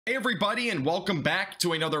Hey everybody, and welcome back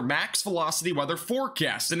to another max velocity weather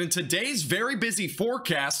forecast. And in today's very busy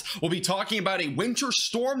forecast, we'll be talking about a winter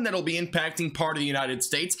storm that'll be impacting part of the United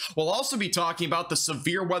States. We'll also be talking about the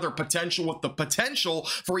severe weather potential with the potential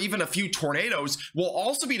for even a few tornadoes. We'll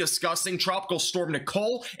also be discussing Tropical Storm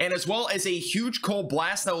Nicole, and as well as a huge cold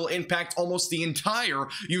blast that will impact almost the entire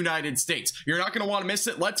United States. You're not going to want to miss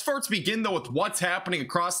it. Let's first begin though with what's happening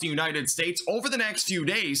across the United States over the next few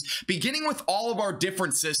days, beginning with all of our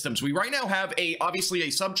different systems. We right now have obviously a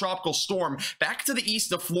subtropical storm back to the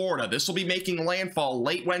east of Florida. This will be making landfall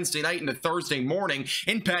late Wednesday night into Thursday morning,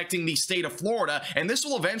 impacting the state of Florida, and this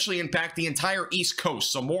will eventually impact the entire East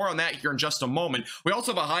Coast. So more on that here in just a moment. We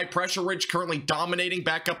also have a high pressure ridge currently dominating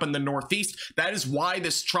back up in the Northeast. That is why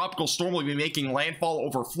this tropical storm will be making landfall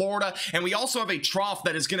over Florida. And we also have a trough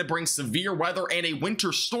that is going to bring severe weather and a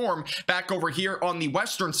winter storm back over here on the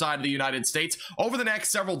western side of the United States. Over the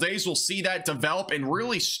next several days, we'll see that develop and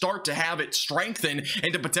really start to have it strengthen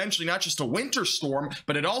into potentially not just a winter storm,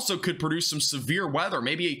 but it also could produce some severe weather,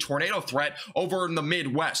 maybe a tornado threat over in the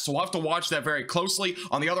Midwest. So we'll have to watch that very closely.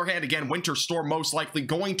 On the other hand, again, winter storm most likely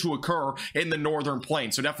going to occur in the northern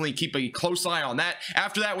plains. So definitely keep a close eye on that.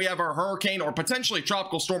 After that, we have our hurricane or potentially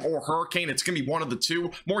tropical storm or hurricane. It's going to be one of the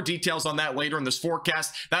two. More details on that later in this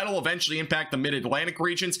forecast. That'll eventually impact the mid-Atlantic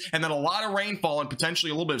regions, and then a lot of rainfall and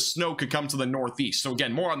potentially a little bit of snow could come to the Northeast. So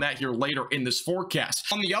again, more on that here later in this forecast.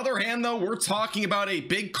 On the other hand, though, we're talking about a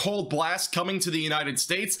big cold blast coming to the United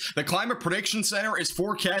States. The Climate Prediction Center is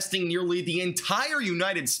forecasting nearly the entire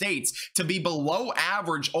United States to be below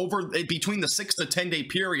average over between the 6 to 10 day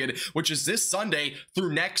period, which is this Sunday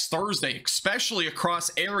through next Thursday, especially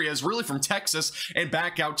across areas really from Texas and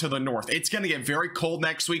back out to the north. It's going to get very cold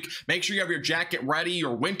next week. Make sure you have your jacket ready,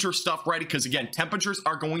 your winter stuff ready, because again, temperatures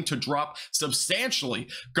are going to drop substantially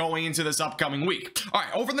going into this upcoming week. All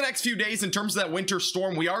right, over the next few days, in terms of that winter storm,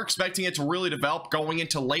 we are expecting it to really develop going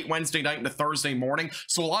into late Wednesday night into Thursday morning.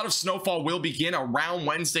 So a lot of snowfall will begin around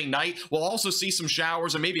Wednesday night. We'll also see some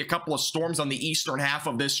showers and maybe a couple of storms on the eastern half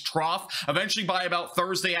of this trough. Eventually by about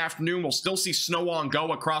Thursday afternoon, we'll still see snow on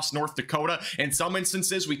go across North Dakota. In some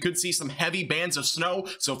instances, we could see some heavy bands of snow.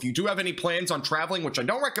 So if you do have any plans on traveling, which I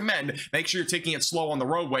don't recommend, make sure you're taking it slow on the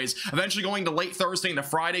roadways. Eventually going to late Thursday into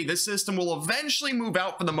Friday, this system will eventually move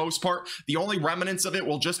out for the most part. The only remnants of it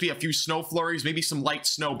will just be a few snow flurries, maybe some light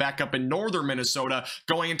snow back up in northern Minnesota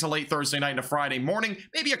going into late Thursday night into Friday morning,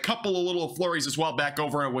 maybe a couple of little flurries as well back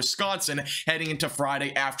over in Wisconsin heading into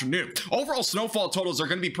Friday afternoon. Overall snowfall totals are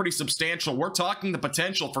going to be pretty substantial. We're talking the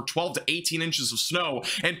potential for 12 to 18 inches of snow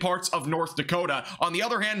in parts of North Dakota. On the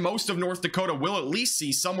other hand, most of North Dakota will at least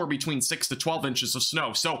see somewhere between 6 to 12 inches of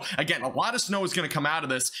snow. So again, a lot of snow is going to come out of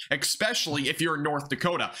this, especially if you're in North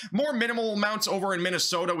Dakota. More minimal amounts over in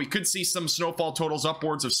Minnesota. We could see some snowfall totals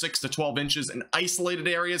upwards of 6 to 12 inches in isolated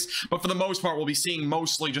areas, but for the most part, we'll be seeing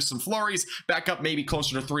mostly just some flurries back up maybe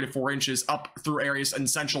closer to 3 to 4 inches up through areas in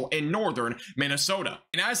central and northern Minnesota.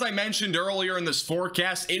 And as I mentioned earlier in this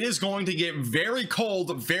forecast, it is going to get very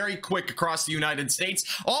cold very quick across the United States.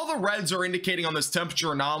 All the reds are indicating on this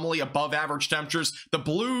temperature anomaly above average temperatures. The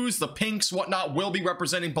blues, the pinks, whatnot will be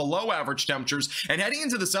representing below average temperatures. And heading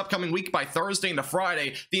into this upcoming week by Thursday into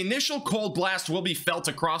Friday, the initial cold blast will be felt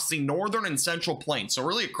across the northern and central plains. So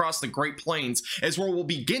really across the Great Plains is where we'll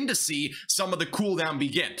begin to see some of the cool down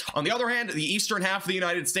begin. On the other hand, the eastern half of the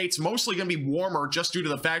United States mostly going to be warmer just due to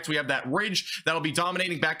the fact we have that ridge that'll be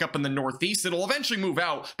dominating back up in the Northeast. It'll eventually move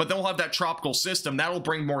out, but then we'll have that tropical system that'll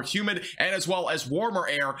bring more humid and as well as warmer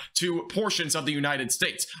air to portions of the United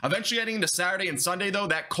States. Eventually heading into Saturday and Sunday though,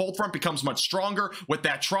 that cold front becomes much stronger with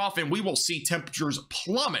that trough, and we will see temperatures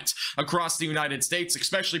plummet across the United States,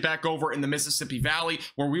 especially back over in the Mississippi Valley,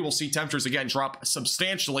 where we will see temperatures again drop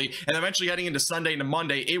substantially. And eventually heading into Sunday and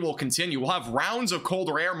Monday, it will continue. We'll have rounds of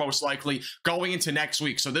colder air most likely going into next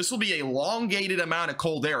week. So this will be a elongated amount of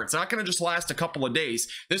cold air. It's not going to just last a couple of days.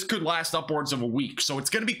 This could last upwards of a week. So it's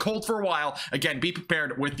going to be cold for a while. Again, be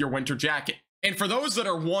prepared with your winter jacket. And for those that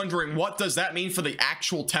are wondering, what does that mean for the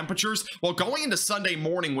actual temperatures? Well, going into Sunday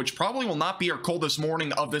morning, which probably will not be our coldest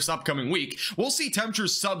morning of this upcoming week, we'll see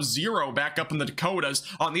temperatures sub-zero back up in the Dakotas.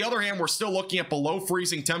 On the other hand, we're still looking at below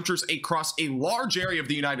freezing temperatures across a large area of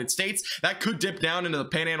the United States. That could dip down into the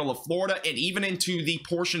panhandle of Florida and even into the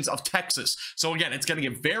portions of Texas. So again, it's going to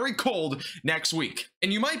get very cold next week.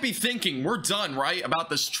 And you might be thinking, we're done, right,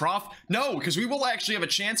 about this trough? No, because we will actually have a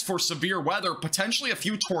chance for severe weather, potentially a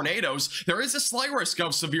few tornadoes. There is is a slight risk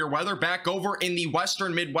of severe weather back over in the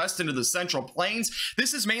western Midwest into the central plains.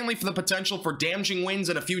 This is mainly for the potential for damaging winds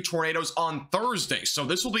and a few tornadoes on Thursday. So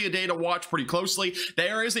this will be a day to watch pretty closely.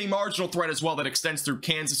 There is a marginal threat as well that extends through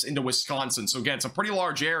Kansas into Wisconsin. So again, it's a pretty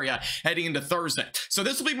large area heading into Thursday. So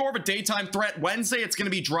this will be more of a daytime threat. Wednesday, it's going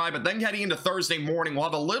to be dry, but then heading into Thursday morning, we'll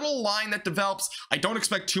have a little line that develops. I don't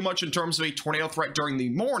expect too much in terms of a tornado threat during the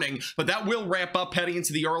morning, but that will ramp up heading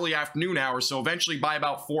into the early afternoon hours. So eventually by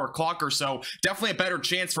about 4 o'clock or so, definitely a better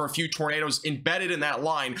chance for a few tornadoes embedded in that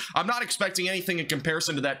line. I'm not expecting anything in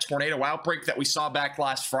comparison to that tornado outbreak that we saw back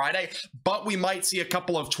last Friday, but we might see a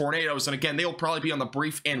couple of tornadoes. And again, they'll probably be on the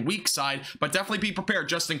brief and weak side, but definitely be prepared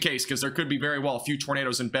just in case, because there could be very well a few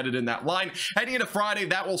tornadoes embedded in that line. Heading into Friday,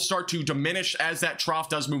 that will start to diminish as that trough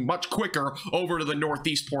does move much quicker over to the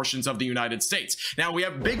northeast portions of the United States. Now, we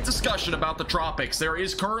have big discussion about the tropics. There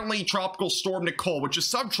is currently Tropical Storm Nicole, which is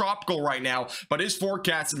subtropical right now, but is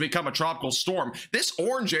forecasted to become a tropical storm. This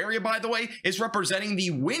orange area, by the way, is representing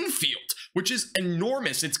the wind field, which is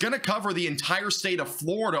enormous. It's going to cover the entire state of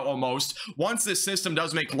Florida almost once this system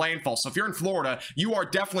does make landfall. So if you're in Florida, you are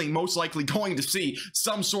definitely most likely going to see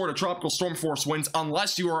some sort of tropical storm force winds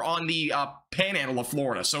unless you are on the panhandle of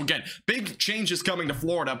Florida. So again, big changes coming to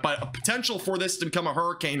Florida, but a potential for this to become a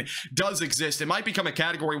hurricane does exist. It might become a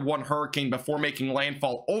Category 1 hurricane before making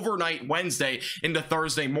landfall overnight Wednesday into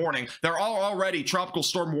Thursday morning. There are already tropical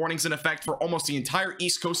storm warnings in effect for almost the entire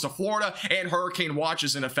east coast of Florida and hurricane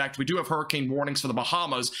watches in effect. We do have hurricane warnings for the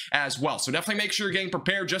Bahamas as well. So definitely make sure you're getting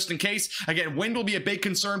prepared just in case. Again, wind will be a big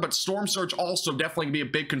concern, but storm surge also definitely be a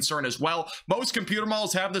big concern as well. Most computer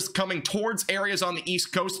models have this coming towards areas on the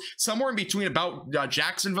east coast, somewhere in between about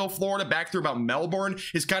Jacksonville, Florida, back through about Melbourne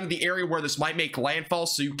is kind of the area where this might make landfall.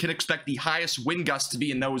 So you can expect the highest wind gusts to be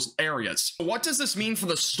in those areas. What does this mean for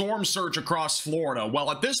the storm surge across Florida? Well,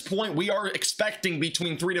 at this point, we are expecting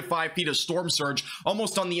between 3 to 5 feet of storm surge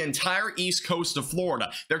almost on the entire east coast of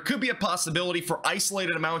Florida. There could be a possibility for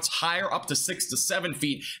isolated amounts higher up to 6 to 7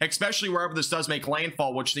 feet, especially wherever this does make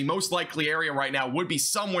landfall, which the most likely area right now would be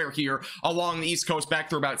somewhere here along the east coast, back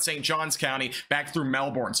through about St. Johns County, back through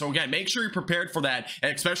Melbourne. So again, make sure you're prepared for that,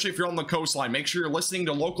 and especially if you're on the coastline, make sure you're listening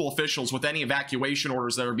to local officials with any evacuation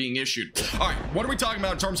orders that are being issued. All right, what are we talking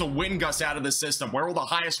about in terms of wind gusts out of this system? Where will the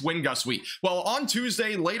highest wind gusts be? Well, on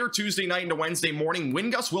Tuesday, later Tuesday night into Wednesday morning,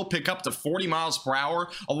 wind gusts will pick up to 40 miles per hour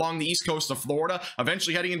along the east coast of Florida.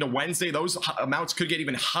 Eventually heading into Wednesday, those amounts could get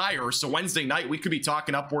even higher. So Wednesday night, we could be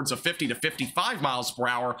talking upwards of 50 to 55 miles per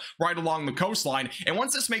hour right along the coastline. And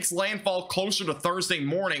once this makes landfall closer to Thursday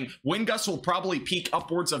morning, wind gusts will probably peak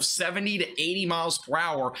upwards of 70 to 80 miles per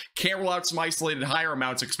hour. Can't rule out some isolated higher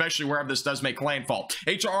amounts, especially wherever this does make landfall.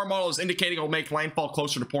 HRR model is indicating it will make landfall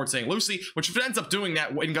closer to Port St. Lucie, which if it ends up doing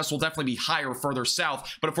that, wind gusts will definitely be higher further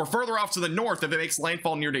south. But if we're further off to the north, if it makes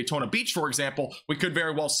landfall near Daytona Beach, for example, we could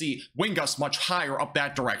very well see wind gusts much higher up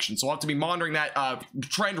that direction. So we'll have to be monitoring that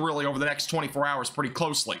trend really over the next 24 hours pretty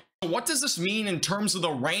closely. What does this mean in terms of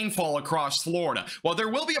the rainfall across Florida? Well, there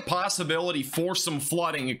will be a possibility for some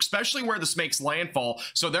flooding, especially where this makes landfall.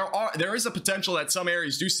 So there is a potential that some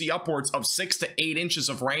areas do see upwards of 6 to 8 inches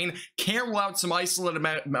of rain. Can't rule out some isolated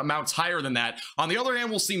amounts higher than that. On the other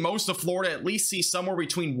hand, we'll see most of Florida at least see somewhere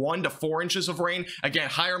between 1 to 4 inches of rain.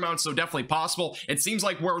 Again, higher amounts, so definitely possible. It seems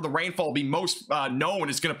like where the rainfall will be most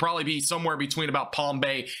known is going to probably be somewhere between about Palm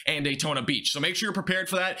Bay and Daytona Beach. So make sure you're prepared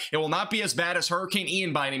for that. It will not be as bad as Hurricane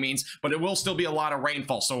Ian by any means, but it will still be a lot of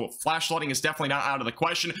rainfall. So flash flooding is definitely not out of the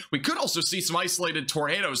question. We could also see some isolated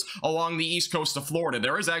tornadoes along the east coast of Florida.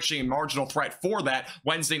 There is actually a marginal threat for that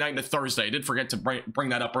Wednesday night into Thursday. I did forget to bring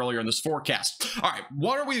that up earlier in this forecast. All right,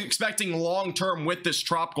 what are we expecting long-term with this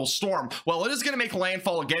tropical storm? Well, it is going to make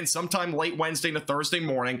landfall again sometime late Wednesday into Thursday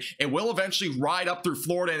morning. It will eventually ride up through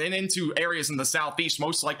Florida and into areas in the southeast,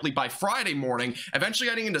 most likely by Friday morning. Eventually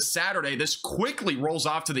heading into Saturday, this quickly rolls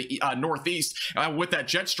off to the northeast with that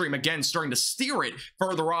jet stream again starting to steer it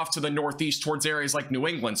further off to the northeast towards areas like New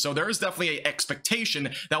England. So there is definitely an expectation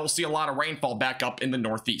that we'll see a lot of rainfall back up in the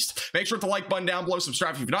northeast. Make sure to like button down below,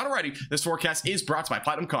 subscribe if you've not already. This forecast is brought to you by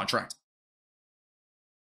Platinum Contract.